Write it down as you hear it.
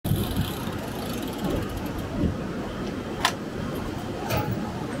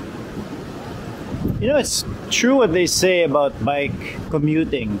You know, it's true what they say about bike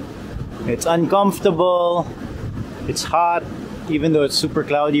commuting. It's uncomfortable, it's hot, even though it's super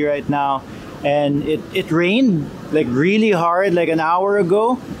cloudy right now. And it rained like really hard like an hour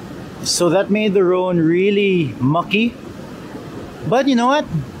ago. So that made the road really mucky. But you know what?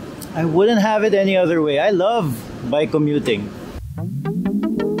 I wouldn't have it any other way. I love bike commuting.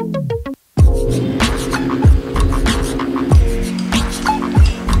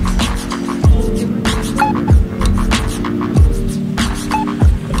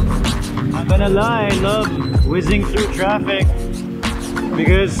 Not gonna lie, I love whizzing through traffic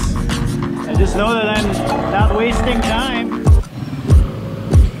because I just know that I'm not wasting time.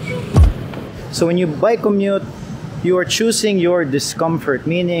 So when you bike commute, you are choosing your discomfort,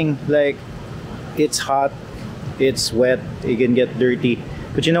 meaning like it's hot, it's wet, you can get dirty.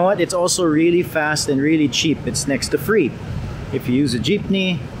 But you know what? It's also really fast and really cheap. It's next to free. If you use a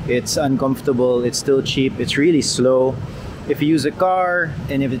jeepney, it's uncomfortable, it's still cheap, it's really slow. If you use a car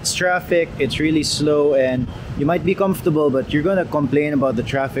and if it's traffic, it's really slow and you might be comfortable, but you're gonna complain about the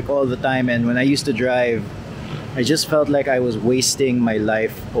traffic all the time. And when I used to drive, I just felt like I was wasting my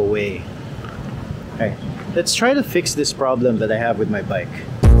life away. Alright, let's try to fix this problem that I have with my bike.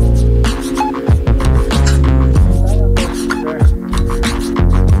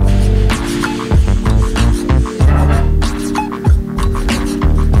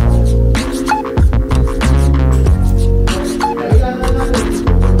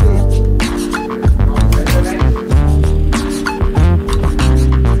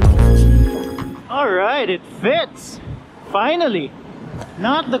 It fits! Finally!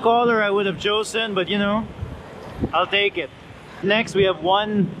 Not the color I would have chosen, but you know, I'll take it. Next, we have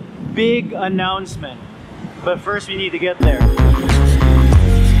one big announcement. But first, we need to get there.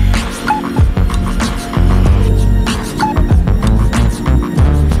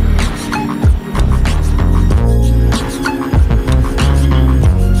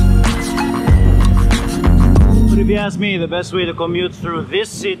 But if you ask me, the best way to commute through this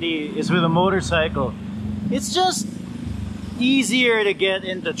city is with a motorcycle. It's just easier to get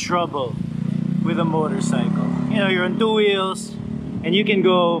into trouble with a motorcycle. You know, you're on two wheels and you can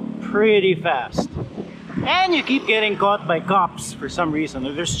go pretty fast. And you keep getting caught by cops for some reason.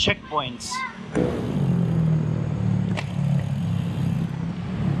 There's checkpoints.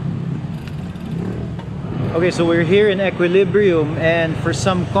 Okay, so we're here in Equilibrium, and for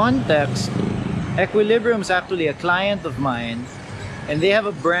some context, Equilibrium is actually a client of mine. And they have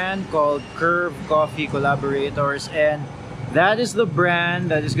a brand called Curve Coffee Collaborators, and that is the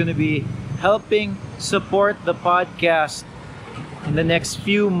brand that is going to be helping support the podcast in the next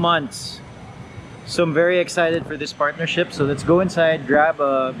few months. So I'm very excited for this partnership. So let's go inside, grab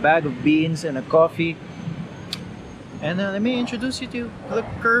a bag of beans and a coffee, and let me introduce you to the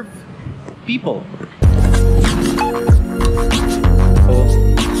Curve people.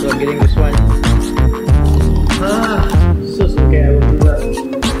 So I'm getting this one. Okay, I will do that.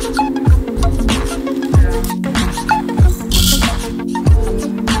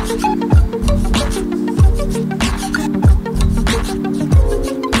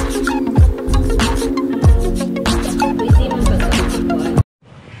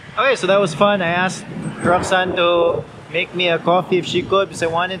 Okay, so that was fun. I asked Roxanne to make me a coffee if she could because I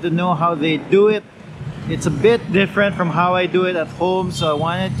wanted to know how they do it. It's a bit different from how I do it at home, so I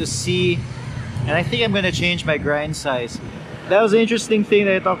wanted to see, and I think I'm going to change my grind size. That was the interesting thing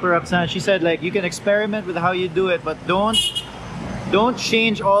that I talked to Roxanne. She said like you can experiment with how you do it, but don't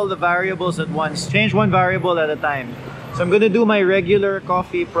change all the variables at once. Change one variable at a time. So I'm gonna do my regular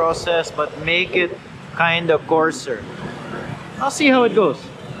coffee process, but make it kind of coarser. I'll see how it goes.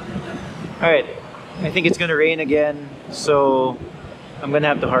 Alright, I think it's gonna rain again, so I'm gonna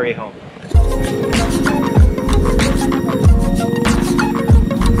have to hurry home.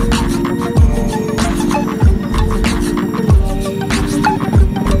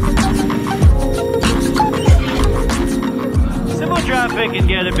 Traffic can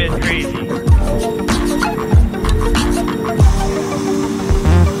get a bit crazy.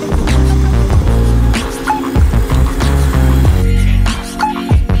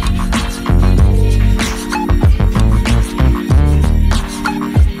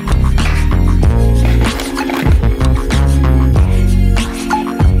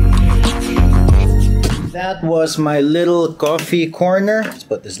 That was my little coffee corner. Let's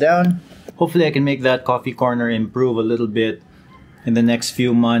put this down. Hopefully I can make that coffee corner improve a little bit in the next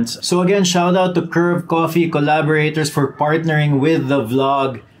few months. So again, shout out to Curve Coffee Collaborators for partnering with the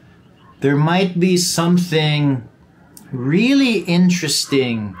vlog. There might be something really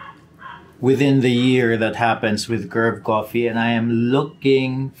interesting within the year that happens with Curve Coffee, and I am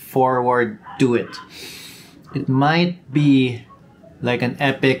looking forward to it. It might be like an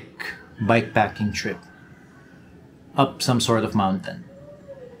epic bikepacking trip up some sort of mountain.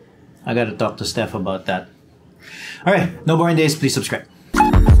 I gotta talk to Steph about that. Alright, no boring days, please subscribe.